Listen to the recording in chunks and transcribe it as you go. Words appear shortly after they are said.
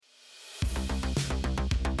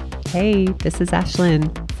Hey, this is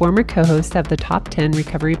Ashlyn, former co-host of the Top 10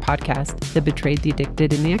 Recovery podcast, The Betrayed, the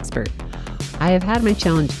Addicted, and the Expert. I have had my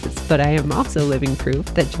challenges, but I am also living proof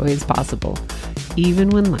that joy is possible, even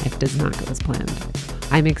when life does not go as planned.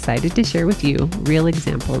 I'm excited to share with you real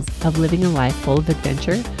examples of living a life full of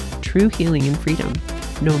adventure, true healing, and freedom,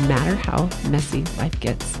 no matter how messy life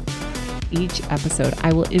gets. Each episode,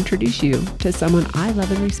 I will introduce you to someone I love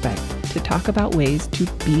and respect to talk about ways to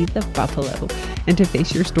be the buffalo and to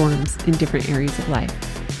face your storms in different areas of life.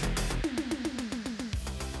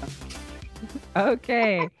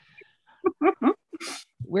 Okay.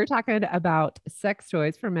 We're talking about sex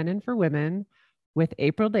toys for men and for women with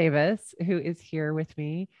April Davis, who is here with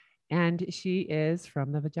me, and she is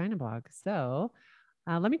from the Vagina Blog. So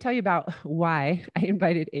let me tell you about why I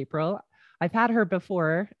invited April. I've had her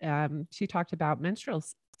before. She talked about menstrual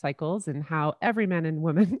cycles and how every man and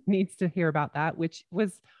woman needs to hear about that, which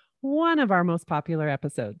was one of our most popular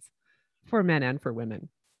episodes for men and for women.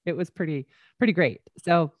 It was pretty great.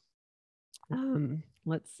 So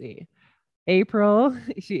let's see. April,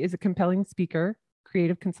 she is a compelling speaker,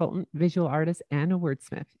 creative consultant, visual artist, and a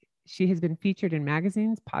wordsmith. She has been featured in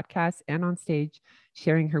magazines, podcasts, and on stage,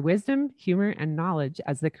 sharing her wisdom, humor, and knowledge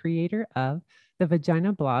as the creator of the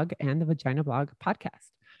Vagina Blog and the Vagina Blog podcast.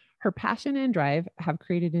 Her passion and drive have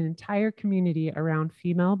created an entire community around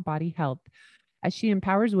female body health as she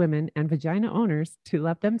empowers women and vagina owners to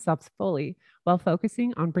love themselves fully while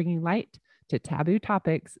focusing on bringing light to taboo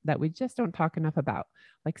topics that we just don't talk enough about,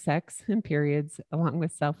 like sex and periods, along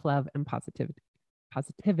with self-love and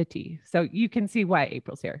positivity. So you can see why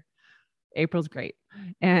April's here. April's great.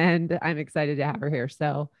 And I'm excited to have her here.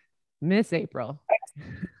 So Miss April.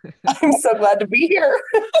 I'm so glad to be here.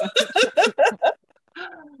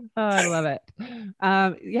 Oh, I love it.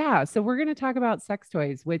 Yeah. So we're going to talk about sex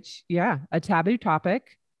toys, which, a taboo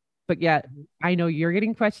topic, but yet I know you're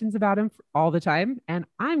getting questions about them all the time, and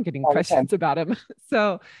I'm getting questions about them.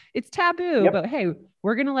 So it's taboo, but hey,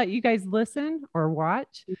 we're going to let you guys listen or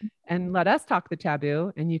watch and let us talk the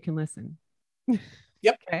taboo, and you can listen.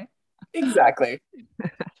 Yep. Okay. Exactly.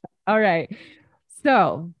 All right.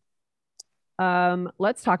 So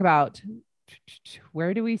let's talk about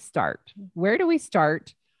where do we start?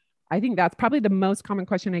 I think that's probably the most common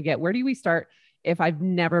question I get. Where do we start if I've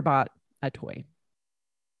never bought a toy?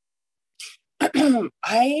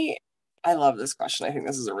 I love this question. I think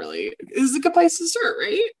this is a good place to start,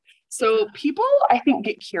 right? So people, I think,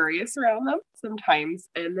 get curious around them sometimes,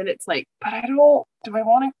 and then it's like, but do I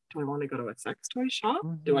want to go to a sex toy shop?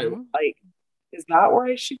 Mm-hmm. Is that where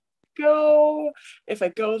I should go? If I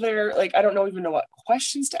go there, I don't even know what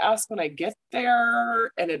questions to ask when I get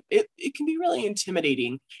there. And it can be really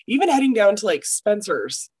intimidating. Even heading down to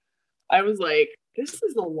Spencer's, I was like, this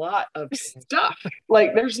is a lot of stuff.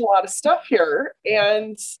 There's a lot of stuff here.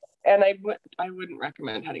 And I wouldn't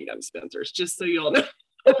recommend heading down to Spencer's, just so you all know.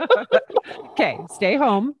 Okay, stay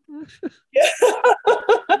home.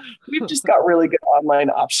 We've just got really good online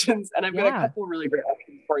options, and I've got a couple really great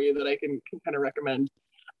options for you that I can kind of recommend.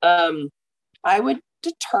 I would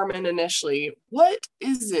determine initially, what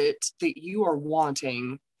is it that you are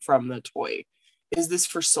wanting from the toy? Is this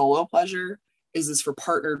for solo pleasure? Is this for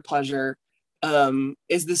partnered pleasure?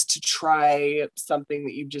 Is this to try something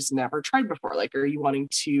that you've just never tried before? Are you wanting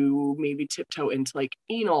to maybe tiptoe into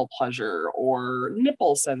anal pleasure or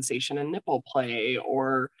nipple sensation and nipple play,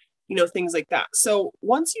 or things like that? So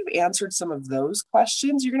once you've answered some of those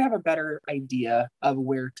questions, you're gonna have a better idea of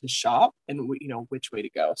where to shop and which way to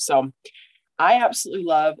go. So I absolutely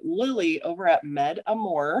love Lily over at Med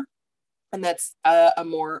Amour, and that's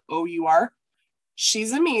Amour, O-U-R.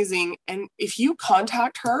 She's amazing. And if you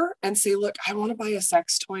contact her and say, look, I want to buy a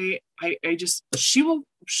sex toy, she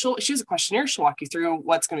has a questionnaire. She'll walk you through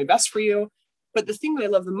what's going to be best for you. But the thing that I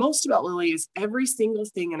love the most about Lily is every single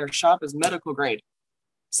thing in her shop is medical grade.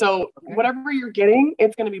 So whatever you're getting,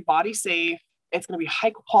 it's going to be body safe. It's going to be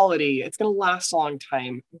high quality. It's going to last a long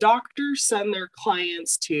time. Doctors send their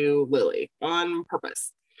clients to Lily on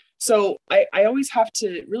purpose. So I always have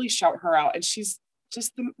to really shout her out. And she's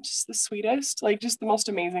just the sweetest, just the most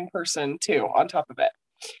amazing person too, on top of it.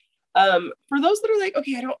 For those that are like,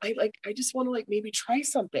 okay, I just want to maybe try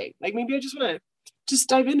something. Maybe I just want to just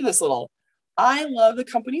dive into this a little. I love the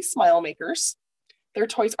company Smile Makers. Their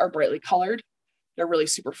toys are brightly colored. They're really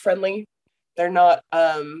super friendly. They're not,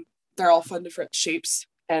 they're all fun, different shapes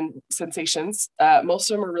and sensations. Most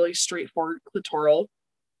of them are really straightforward clitoral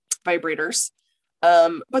vibrators.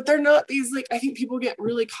 But they're not these, I think people get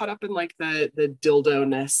really caught up in the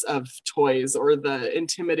dildo-ness of toys or the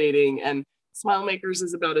intimidating, and Smile Makers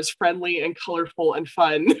is about as friendly and colorful and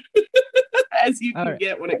fun as you can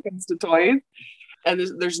get when it comes to toys. and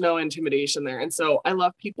there's no intimidation there. And so I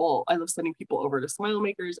love sending people over to Smile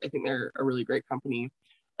Makers. I think they're a really great company.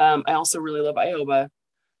 I also really love Ioba.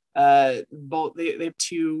 Both they have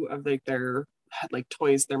two of their like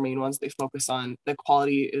toys, their main ones they focus on. The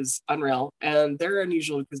quality is unreal, and they're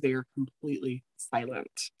unusual because they are completely silent.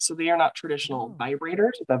 So they are not traditional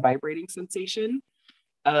vibrators with a vibrating sensation.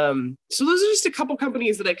 So those are just a couple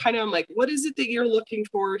companies that I kind of am like, what is it that you're looking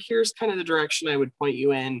for? Here's kind of the direction I would point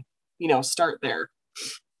you in, start there.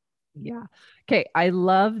 Yeah. Okay. I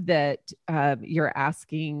love that you're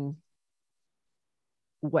asking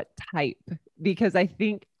what type, because I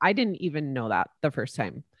think I didn't even know that the first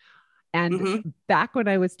time. And back when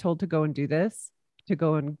I was told to go and do this, to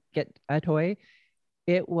go and get a toy,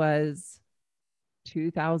 it was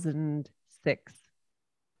 2006.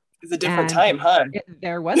 It's a different time, huh?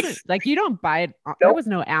 There wasn't like, you don't buy it. Nope. There was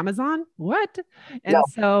no Amazon. What? And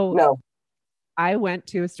so I went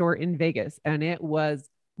to a store in Vegas, and it was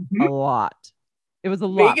a lot. It was a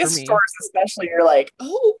lot Vegas for me. Stores, especially, you're like,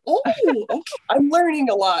 okay, I'm learning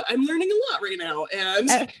a lot. I'm learning a lot right now.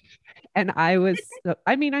 And I was,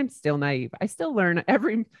 I'm still naive. I still learn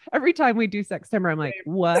every time we do Sextember. I'm like,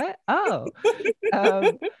 what? Oh,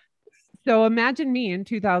 so imagine me in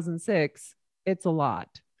 2006. It's a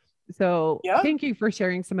lot. So thank you for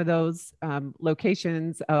sharing some of those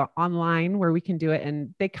locations online where we can do it,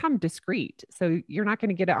 and they come discreet. So you're not going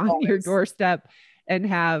to get it on your doorstep and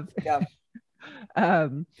have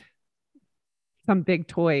some big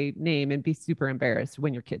toy name and be super embarrassed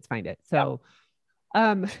when your kids find it. So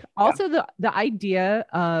also the idea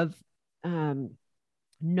of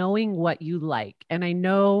knowing what you like. And I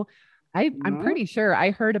know I'm pretty sure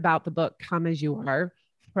I heard about the book Come As You Are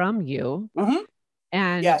from you.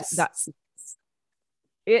 And that's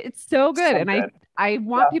it's so good. And I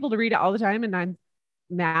want people to read it all the time, and I'm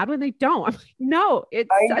mad when they don't. I'm like, no, it's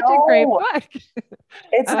such a great book.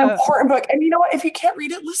 It's an important book. And you know what? If you can't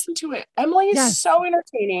read it, listen to it. Emily is so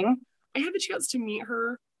entertaining. I had the chance to meet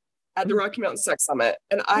her at the Rocky Mountain Sex Summit,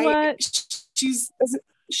 and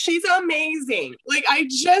she's amazing. Like, I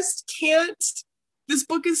just can't. This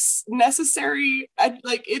book is necessary.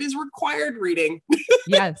 Like, it is required reading.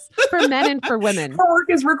 Yes, for men and for women. Her work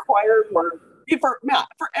is required work for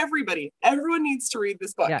everybody. Everyone needs to read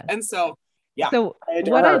this book. Yes. And so, so I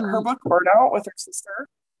adore her book Burnout with her sister.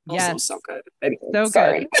 Also so good. Anyway, so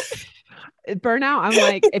good. Burnout. I'm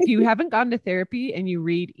like, if you haven't gone to therapy and you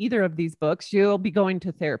read either of these books, you'll be going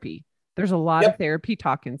to therapy. There's a lot of therapy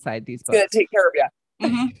talk inside these books. It's gonna take care of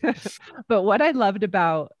you. But what I loved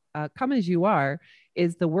about Come As You Are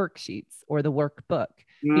is the worksheets or the workbook,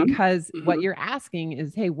 because what you're asking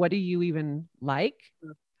is, hey, what do you even like?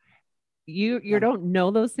 You don't know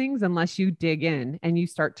those things unless you dig in and you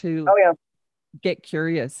start to get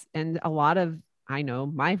curious. And a lot of, I know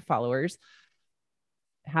my followers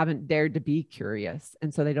haven't dared to be curious,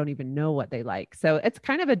 and so they don't even know what they like. So it's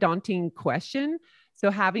kind of a daunting question.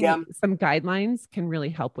 So having some guidelines can really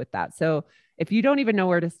help with that. So if you don't even know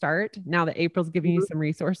where to start, now that April's giving you some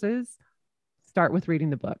resources, start with reading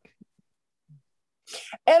the book.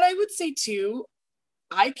 And I would say too,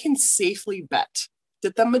 I can safely bet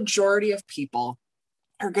that the majority of people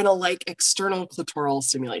are going to like external clitoral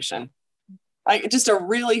stimulation. Just a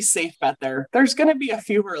really safe bet there. There's going to be a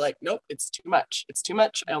few who are like, nope, it's too much. It's too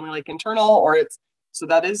much. I only like internal, so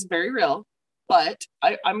that is very real. But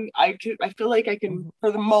I feel like I can,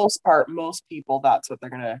 for the most part, most people, that's what they're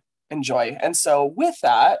going to enjoy. And so with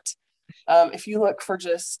that, if you look for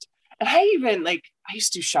and I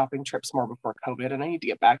used to do shopping trips more before COVID, and I need to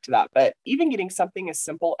get back to that. But even getting something as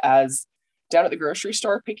simple as down at the grocery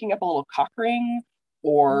store, picking up a little cock ring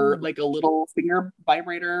or like a little finger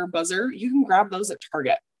vibrator buzzer, you can grab those at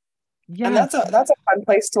Target. Yes. And that's a fun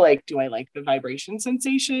place to like, do I like the vibration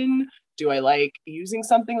sensation? Do I like using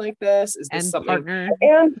something like this? Is this something? Partner.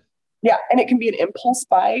 And it can be an impulse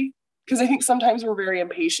buy. Because I think sometimes we're very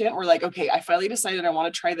impatient. We're like, okay, I finally decided I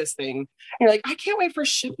want to try this thing. And you're like, I can't wait for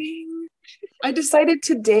shipping. I decided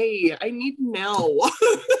today. I need now.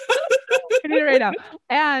 I need it right now.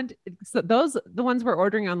 And so the ones we're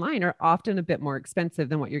ordering online are often a bit more expensive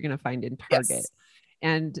than what you're going to find in Target. Yes.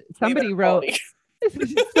 And somebody wrote,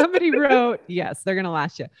 yes, they're going to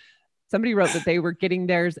last you. Somebody wrote that they were getting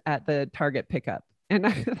theirs at the Target pickup. And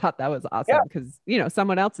I thought that was awesome because,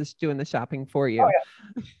 someone else is doing the shopping for you.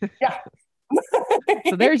 Oh, yeah.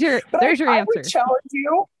 So there's your answer. I would challenge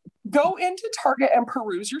you, go into Target and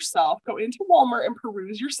peruse yourself. Go into Walmart and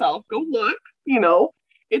peruse yourself. Go look,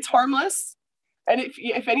 it's harmless. And if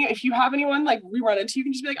you have anyone like we run into, you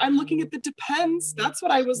can just be like, I'm looking at the Depends. That's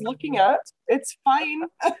what I was looking at. It's fine.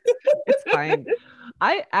 It's fine.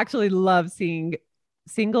 I actually love seeing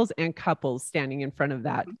singles and couples standing in front of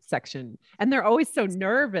that section. And they're always so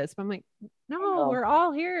nervous. I'm like, no, we're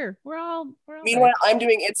all here. We're all Meanwhile, I'm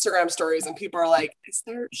doing Instagram stories and people are like,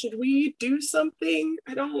 should we do something?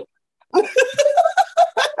 I don't.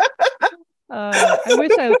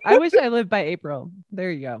 I wish I lived by April.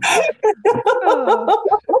 There you go. Oh.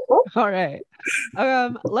 All right.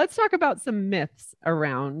 Let's talk about some myths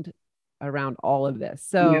around all of this.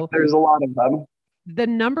 So there's a lot of them. The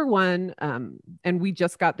number one, and we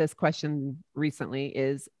just got this question recently,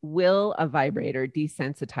 is will a vibrator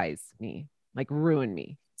desensitize me, like ruin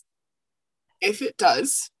me? If it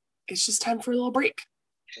does, it's just time for a little break.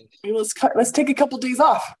 I mean, let's take a couple days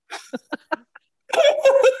off.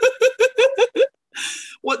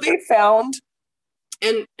 What they found,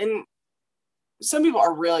 and some people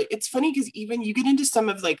are really, it's funny because even you get into some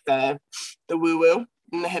of like the woo-woo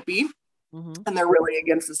and the hippie, and they're really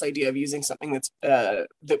against this idea of using something that's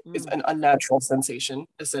is an unnatural sensation,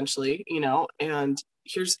 essentially, you know. And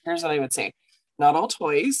here's what I would say: not all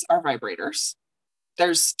toys are vibrators.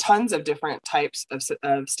 There's tons of different types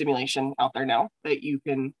of stimulation out there now that you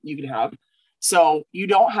can have. So you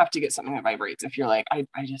don't have to get something that vibrates if you're like, I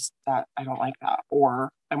don't like that,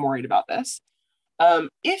 or I'm worried about this.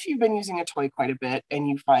 If you've been using a toy quite a bit and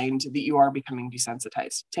you find that you are becoming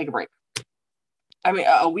desensitized, take a break. I mean,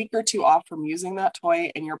 a week or two off from using that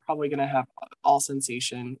toy, and you're probably going to have all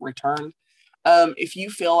sensation returned. If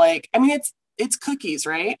you feel like, I mean, it's cookies,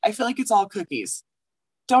 right? I feel like it's all cookies.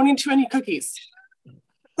 Don't eat too many cookies.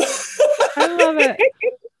 I love it.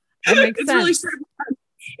 That makes sense. Really strange.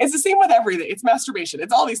 It's the same with everything. It's masturbation.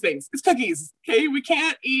 It's all these things. It's cookies. Okay. We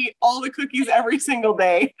can't eat all the cookies every single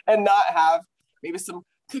day and not have maybe some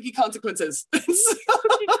cookie consequences.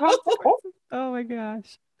 Oh my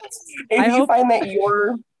gosh. If you find that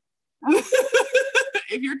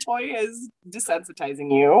if your toy is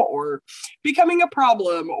desensitizing you or becoming a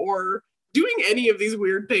problem or doing any of these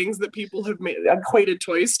weird things that people have equated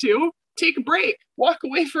toys to, take a break, walk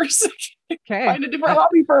away for a second, find a different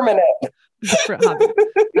hobby for a minute. Different hobby.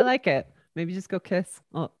 I like it. Maybe just go kiss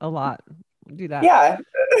a lot. Do that. Yeah.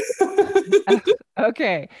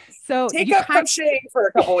 Okay. So take up crocheting for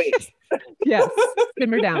a couple weeks. Yes.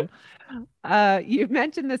 Simmer down. You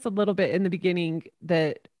mentioned this a little bit in the beginning,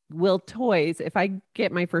 that will toys, if I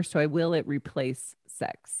get my first toy, will it replace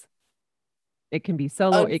sex? It can be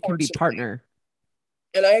solo, it can be partner.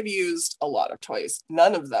 And I've used a lot of toys.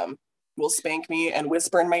 None of them will spank me and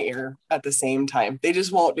whisper in my ear at the same time. They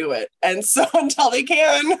just won't do it. And so until they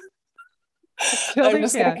can, I'm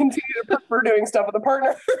just going to continue to prefer doing stuff with a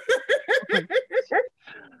partner.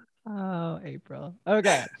 Oh, April.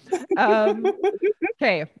 Okay.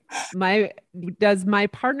 Okay. Does my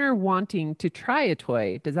partner wanting to try a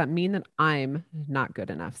toy, does that mean that I'm not good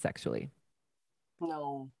enough sexually?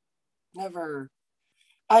 No, never.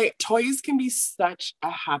 Toys can be such a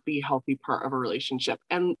happy, healthy part of a relationship.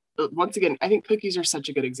 And once again, I think cookies are such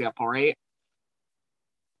a good example, right?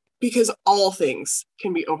 Because all things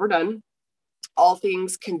can be overdone. All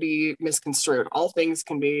things can be misconstrued. All things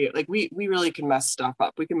can be like, we really can mess stuff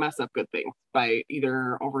up. We can mess up good things by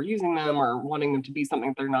either overusing them or wanting them to be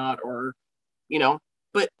something they're not, or, you know,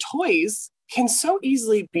 but toys can so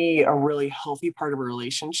easily be a really healthy part of a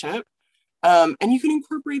relationship. And you can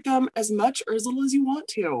incorporate them as much or as little as you want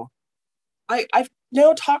to. I've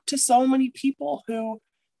now talked to so many people who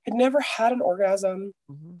had never had an orgasm,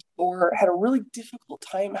 or had a really difficult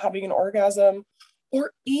time having an orgasm,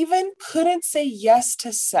 or even couldn't say yes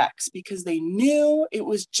to sex because they knew it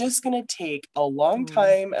was just going to take a long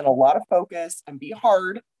time and a lot of focus and be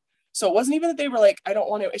hard. So it wasn't even that they were like, I don't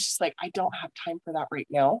want to. It's just like, I don't have time for that right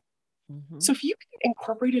now. So if you can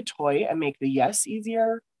incorporate a toy and make the yes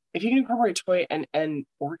easier, if you can incorporate a toy and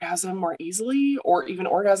orgasm more easily, or even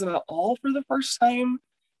orgasm at all for the first time,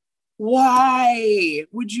 why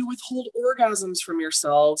would you withhold orgasms from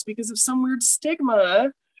yourselves because of some weird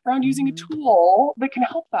stigma around using a tool that can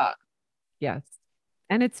help that? Yes.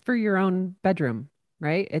 And it's for your own bedroom,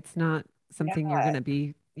 right? It's not something you're going to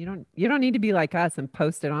be, you don't need to be like us and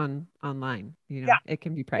post it online. You know, it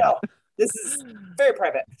can be private. No, this is very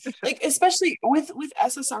private. Like, especially with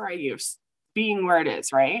SSRI use being where it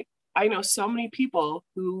is, right? I know so many people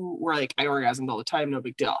who were like, I orgasmed all the time, no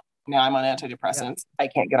big deal. Now I'm on antidepressants. I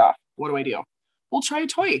can't get off. What do I do? Well, try a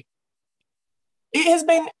toy. It has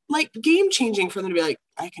been like game changing for them to be like,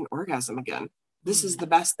 I can orgasm again. This is the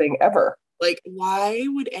best thing ever. Like, why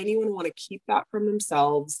would anyone want to keep that from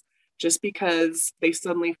themselves just because they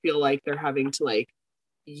suddenly feel like they're having to like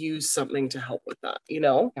use something to help with that, you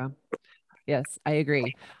know? Yeah. Yes, I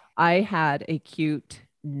agree. I had a cute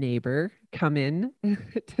neighbor come in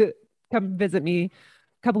to come visit me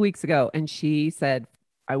couple weeks ago, and she said,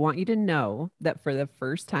 I want you to know that for the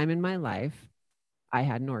first time in my life, I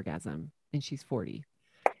had an orgasm. And she's 40.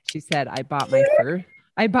 She said, I bought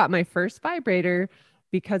my first vibrator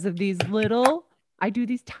because of I do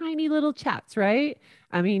these tiny little chats, right?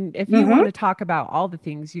 I mean, if you want to talk about all the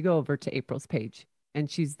things, you go over to April's page and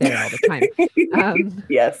she's there all the time.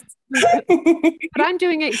 Yes. But I'm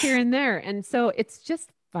doing it here and there. And so it's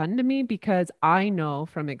just fun to me because I know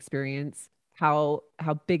from experience how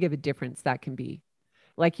big of a difference that can be.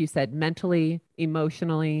 Like you said, mentally,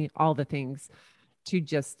 emotionally, all the things, to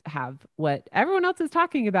just have what everyone else is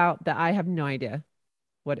talking about that I have no idea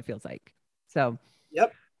what it feels like. So,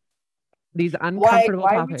 yep. These uncomfortable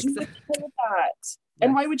why topics. Would you look at that? Yes.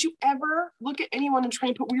 And why would you ever look at anyone and try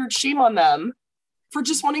and put weird shame on them for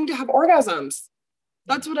just wanting to have orgasms?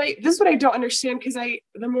 This is what I don't understand, because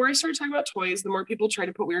the more I start talking about toys, the more people try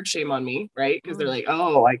to put weird shame on me, right? Because they're like,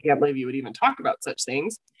 oh, I can't believe you would even talk about such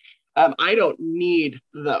things. I don't need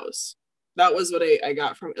those. That was what I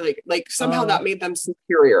got from like somehow that made them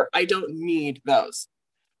superior. I don't need those.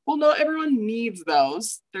 Well, not everyone needs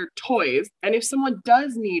those. They're toys. And if someone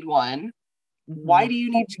does need one, why do you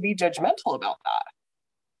need to be judgmental about that?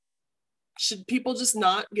 Should people just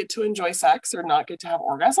not get to enjoy sex or not get to have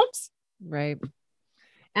orgasms? Right.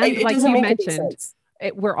 And like you mentioned,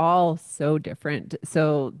 we're all so different.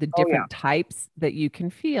 So the different types that you can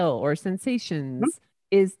feel or sensations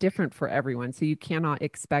is different for everyone. So you cannot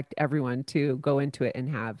expect everyone to go into it and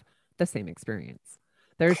have the same experience.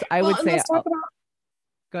 I would say,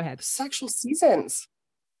 go ahead. Sexual seasons.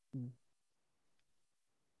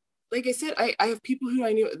 Like I said, I have people who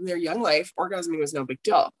I knew in their young life, orgasming was no big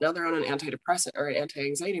deal. Now they're on an antidepressant or an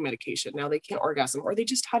anti-anxiety medication. Now they can't orgasm, or they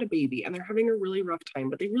just had a baby and they're having a really rough time,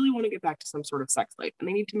 but they really want to get back to some sort of sex life, and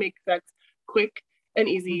they need to make sex quick and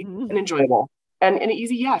easy and enjoyable. And an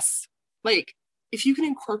easy yes. Like, if you can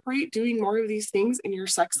incorporate doing more of these things in your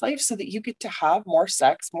sex life so that you get to have more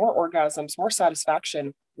sex, more orgasms, more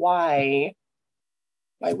satisfaction, why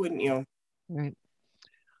wouldn't you? Right.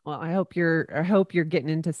 Well, I hope you're getting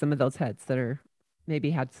into some of those heads that are maybe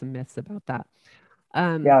had some myths about that.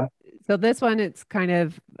 So this one, it's kind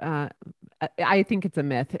of, I think it's a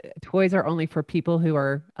myth. Toys are only for people who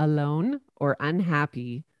are alone or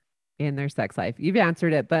unhappy in their sex life. You've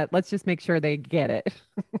answered it, but let's just make sure they get it.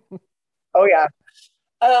 Oh yeah.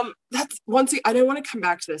 That's one thing. I don't want to come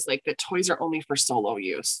back to this, like that toys are only for solo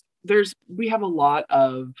use. We have a lot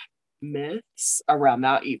of myths around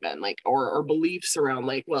that, even like or beliefs around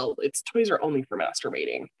like, well, toys are only for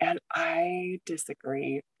masturbating, and I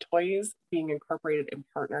disagree. Toys being incorporated in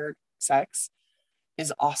partnered sex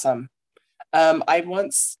is awesome. I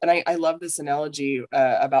love this analogy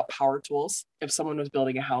about power tools. If someone was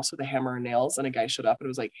building a house with a hammer and nails and a guy showed up and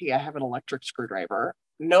was like, hey, I have an electric screwdriver,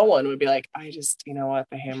 no one would be like, I just, you know what,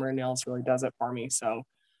 the hammer and nails really does it for me, so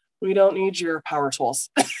we don't need your power tools.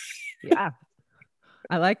 Yeah,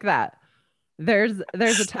 I like that. There's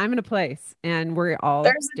a time and a place, and we're all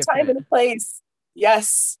there's a different. time and a place.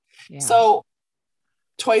 Yes. Yeah. So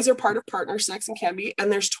toys are part of partner sex and can be,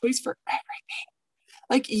 and there's toys for everything.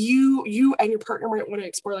 Like you and your partner might want to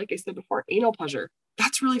explore, like I said before, anal pleasure.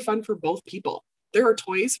 That's really fun for both people. There are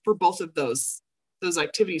toys for both of those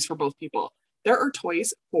activities for both people. There are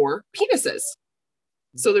toys for penises.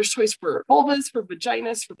 So there's toys for vulvas, for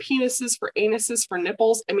vaginas, for penises, for anuses, for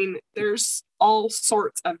nipples. I mean, there's all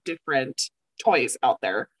sorts of different toys out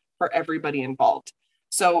there for everybody involved.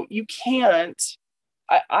 So you can't,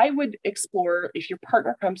 I would explore, if your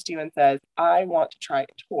partner comes to you and says, I want to try a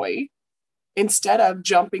toy, instead of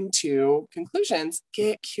jumping to conclusions,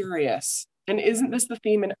 get curious. And isn't this the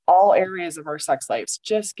theme in all areas of our sex lives?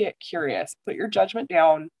 Just get curious. Put your judgment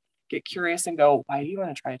down, get curious, and go, why do you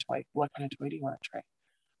want to try a toy? What kind of toy do you want to try?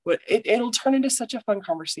 But it'll turn into such a fun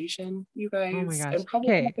conversation, you guys. Oh my gosh. And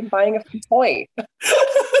probably buying a fun toy.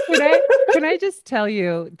 Can I just tell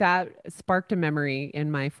you that sparked a memory in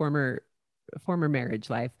my former marriage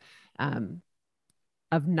life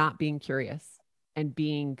of not being curious and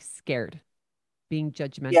being scared, being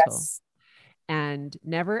judgmental, and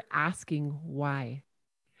never asking why.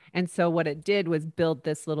 And so what it did was build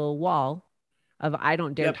this little wall of, I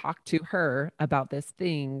don't dare talk to her about this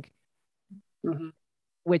thing,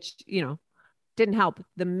 which, didn't help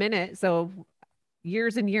the minute. So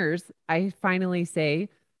years and years, I finally say,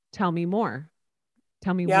 tell me more.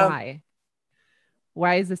 Tell me why.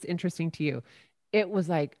 Why is this interesting to you? It was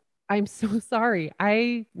like, I'm so sorry.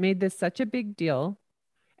 I made this such a big deal,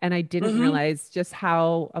 and I didn't realize just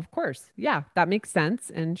how, of course, that makes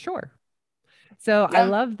sense. And sure. So I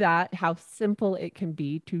love that, how simple it can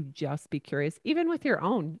be to just be curious, even with your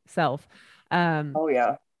own self. Oh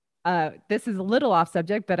yeah. This is a little off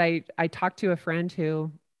subject, but I talked to a friend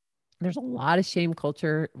who there's a lot of shame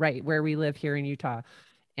culture right where we live here in Utah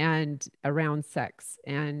and around sex.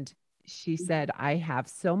 And she said, I have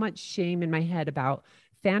so much shame in my head about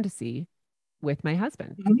fantasy with my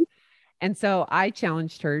husband. Mhm. And so I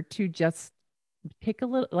challenged her to just pick a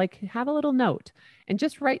little, like have a little note and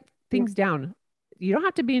just write things down. You don't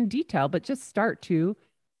have to be in detail, but just start to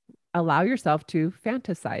allow yourself to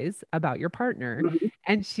fantasize about your partner. Mhm.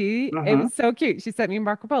 And it Mhm. was so cute. She sent me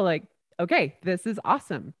Marco Polo, like, okay, this is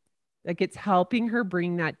awesome. Like it's helping her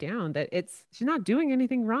bring that down that she's not doing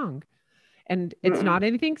anything wrong. And it's Mm-mm. not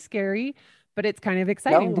anything scary, but it's kind of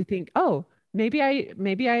exciting No. to think, oh, maybe I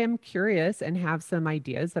am curious and have some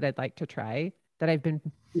ideas that I'd like to try that I've been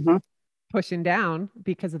Mhm. pushing down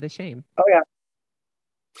because of the shame. Oh yeah.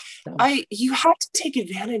 So, You have to take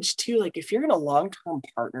advantage too. Like if you're in a long-term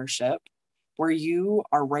partnership where you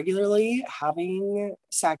are regularly having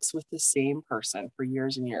sex with the same person for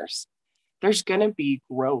years and years, there's going to be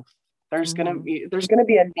growth. mhm. There's going to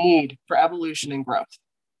be a need for evolution and growth.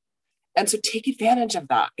 And so take advantage of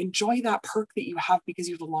that. Enjoy that perk that you have because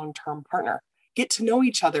you have a long-term partner. Get to know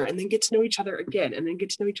each other and then get to know each other again and then get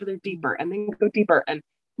to know each other deeper and then go deeper. And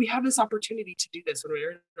we have this opportunity to do this when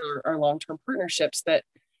we're in our long-term partnerships that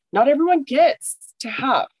not everyone gets to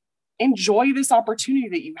have. Enjoy this opportunity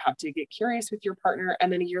that you have to get curious with your partner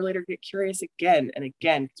and then a year later get curious again and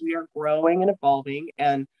again because we are growing and evolving.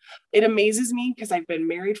 And it amazes me because I've been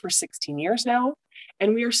married for 16 years now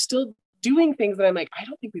and we are still doing things that I'm like, I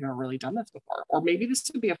don't think we've ever really done this before. Or maybe this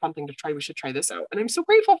would be a fun thing to try. We should try this out. And I'm so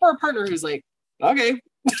grateful for a partner who's like, okay.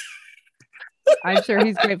 I'm sure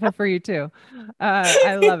he's grateful for you too.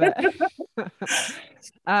 I love it.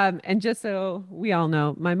 And just so we all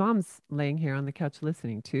know, my mom's laying here on the couch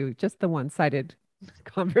listening to just the one-sided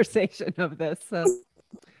conversation of this. So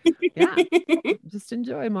yeah, just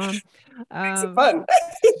enjoy, Mom. Makes it Um, fun.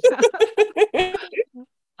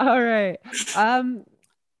 all right.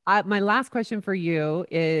 My last question for you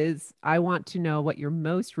is I want to know what your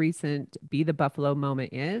most recent Be the Buffalo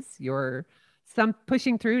moment is. Your some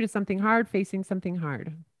pushing through to something hard, facing something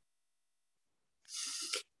hard.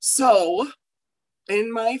 So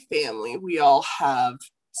in my family, we all have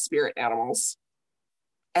spirit animals,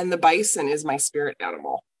 and the bison is my spirit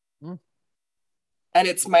animal. Mm. And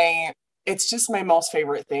it's just my most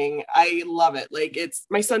favorite thing. I love it. Like it's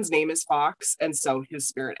my son's name is Fox, and so his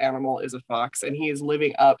spirit animal is a fox, and he is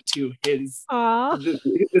living up to Aw.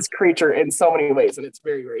 this creature in so many ways, and it's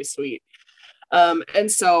very, very sweet. And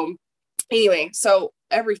so anyway, so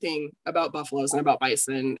everything about buffaloes and about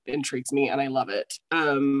bison intrigues me and I love it.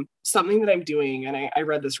 Something that I'm doing, and I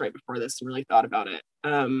read this right before this and really thought about it.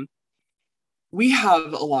 We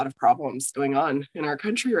have a lot of problems going on in our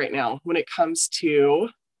country right now when it comes to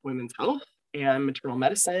women's health and maternal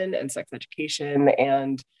medicine and sex education.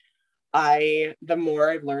 And the more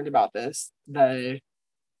I've learned about this, the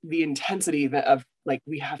intensity of like,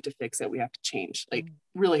 we have to fix it, we have to change, like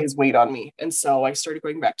really has weighed on me. And so I started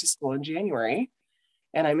going back to school in January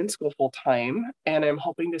and I'm in school full time and I'm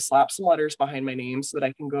hoping to slap some letters behind my name so that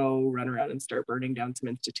I can go run around and start burning down some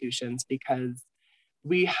institutions because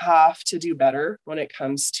we have to do better when it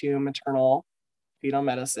comes to maternal fetal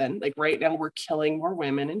medicine. Like right now, we're killing more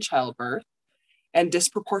women in childbirth and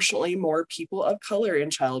disproportionately more people of color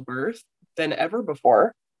in childbirth than ever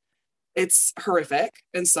before. It's horrific.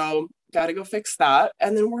 And so got to go fix that.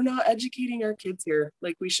 And then we're not educating our kids here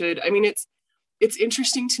like we should. I mean, it's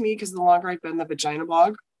interesting to me because the longer I've been in the vagina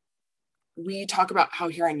blog, we talk about how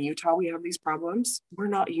here in Utah we have these problems. We're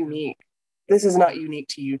not unique. This is not unique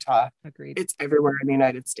to Utah. Agreed. It's everywhere in the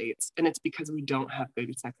United States. And it's because we don't have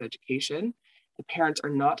good sex education. The parents are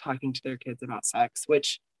not talking to their kids about sex,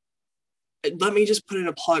 which let me just put in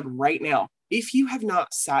a plug right now. If you have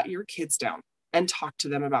not sat your kids down and talked to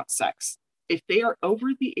them about sex, if they are over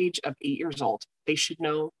the age of 8 years old, they should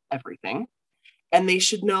know everything. And they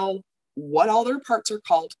should know what all their parts are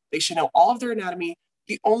called. They should know all of their anatomy.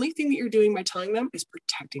 The only thing that you're doing by telling them is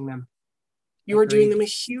protecting them. You are doing them a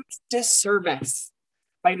huge disservice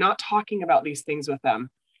by not talking about these things with them.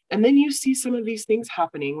 And then you see some of these things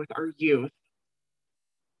happening with our youth.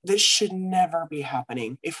 This should never be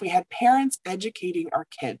happening. If we had parents educating our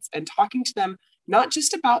kids and talking to them, not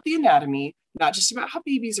just about the anatomy, not just about how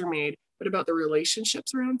babies are made, but about the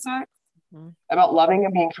relationships around sex, about loving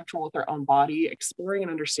and being comfortable with their own body, exploring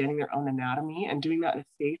and understanding their own anatomy, and doing that in a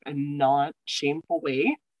safe and not shameful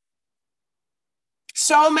way.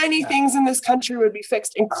 So many things in this country would be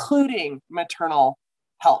fixed, including maternal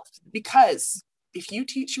health. Because if you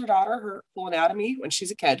teach your daughter her full anatomy when she's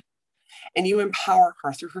a kid, and you empower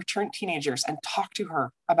her through her teenage years and talk to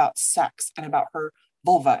her about sex and about her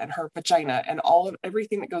vulva and her vagina and all of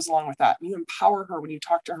everything that goes along with that. You empower her when you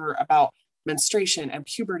talk to her about menstruation and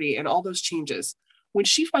puberty and all those changes. When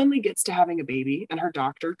she finally gets to having a baby and her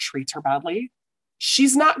doctor treats her badly,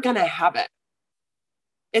 she's not going to have it.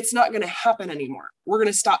 It's not going to happen anymore. We're going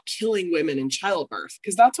to stop killing women in childbirth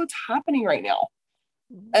because that's what's happening right now.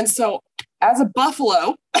 And so as a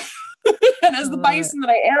buffalo and as the bison that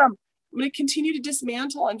I am, I'm going to continue to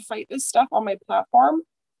dismantle and fight this stuff on my platform.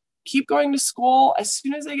 Keep going to school. As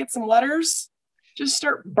soon as I get some letters, just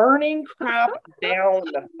start burning crap down.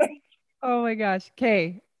 Oh my gosh.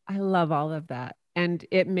 Kay, I love all of that. And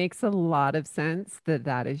it makes a lot of sense that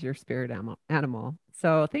that is your spirit animal.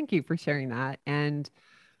 So thank you for sharing that. And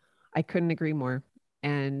I couldn't agree more.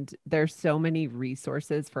 And there's so many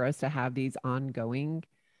resources for us to have these ongoing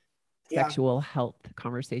sexual health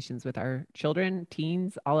conversations with our children,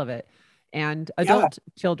 teens, all of it. And adult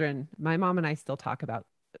children. My mom and I still talk about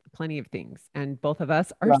plenty of things, and both of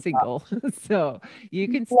us are single. So you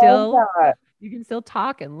can still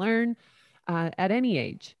talk and learn at any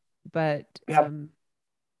age, but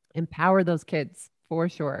empower those kids for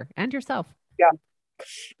sure, and yourself. Yeah.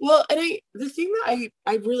 Well, and the thing that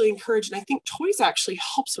I really encourage, and I think toys actually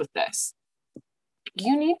helps with this,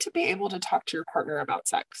 you need to be able to talk to your partner about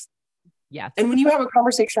sex. Yes. And when you have a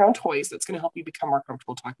conversation around toys, that's going to help you become more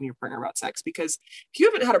comfortable talking to your partner about sex. Because if you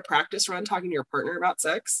haven't had a practice run talking to your partner about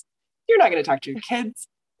sex, you're not going to talk to your kids.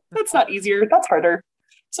 That's not easier. That's harder.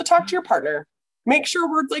 So talk to your partner. Make sure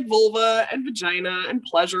words like vulva and vagina and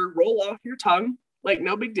pleasure roll off your tongue like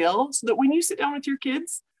no big deal, so that when you sit down with your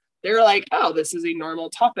kids, they're like, oh, this is a normal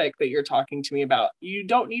topic that you're talking to me about. You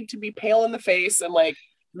don't need to be pale in the face and like,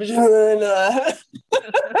 yes.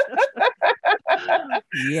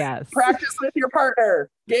 Practice with your partner.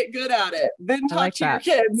 Get good at it. Then talk to your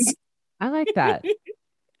kids. I like that.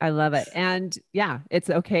 I love it. And yeah, it's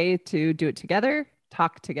okay to do it together,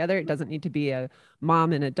 talk together. It doesn't need to be a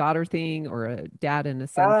mom and a daughter thing or a dad and a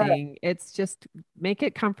son thing. It's just make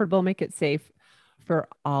it comfortable, make it safe for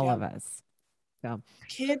all of us. So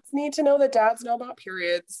kids need to know that dads know about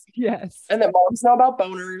periods. Yes. And that moms know about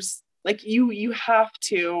boners. Like you have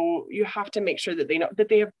to make sure that they know that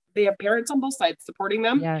they have parents on both sides supporting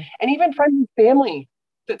them, and even friends and family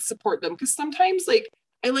that support them. Because sometimes, like,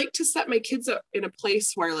 I like to set my kids up in a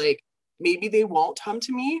place where, like, maybe they won't come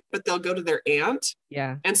to me, but they'll go to their aunt.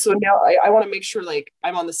 Yeah. And so now I want to make sure, like,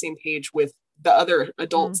 I'm on the same page with the other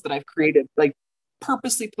adults that I've created, like,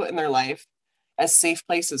 purposely put in their life as safe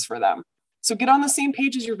places for them. So get on the same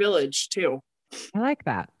page as your village too. I like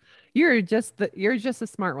that. You're just a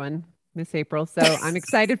smart one, Miss April. So I'm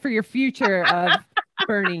excited for your future of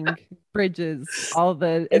burning bridges, all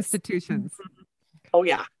the institutions. Oh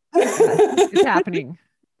yeah. It's happening.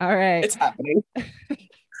 All right. It's happening.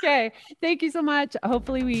 Okay. Thank you so much.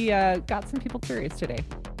 Hopefully we got some people curious today.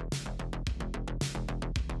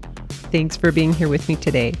 Thanks for being here with me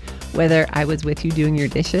today, whether I was with you doing your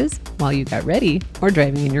dishes while you got ready or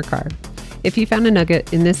driving in your car. If you found a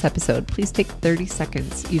nugget in this episode, please take 30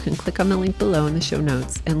 seconds. You can click on the link below in the show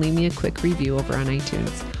notes and leave me a quick review over on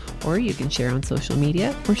iTunes, or you can share on social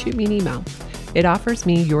media or shoot me an email. It offers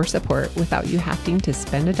me your support without you having to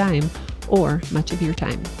spend a dime or much of your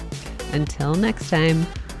time. Until next time,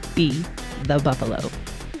 be the buffalo.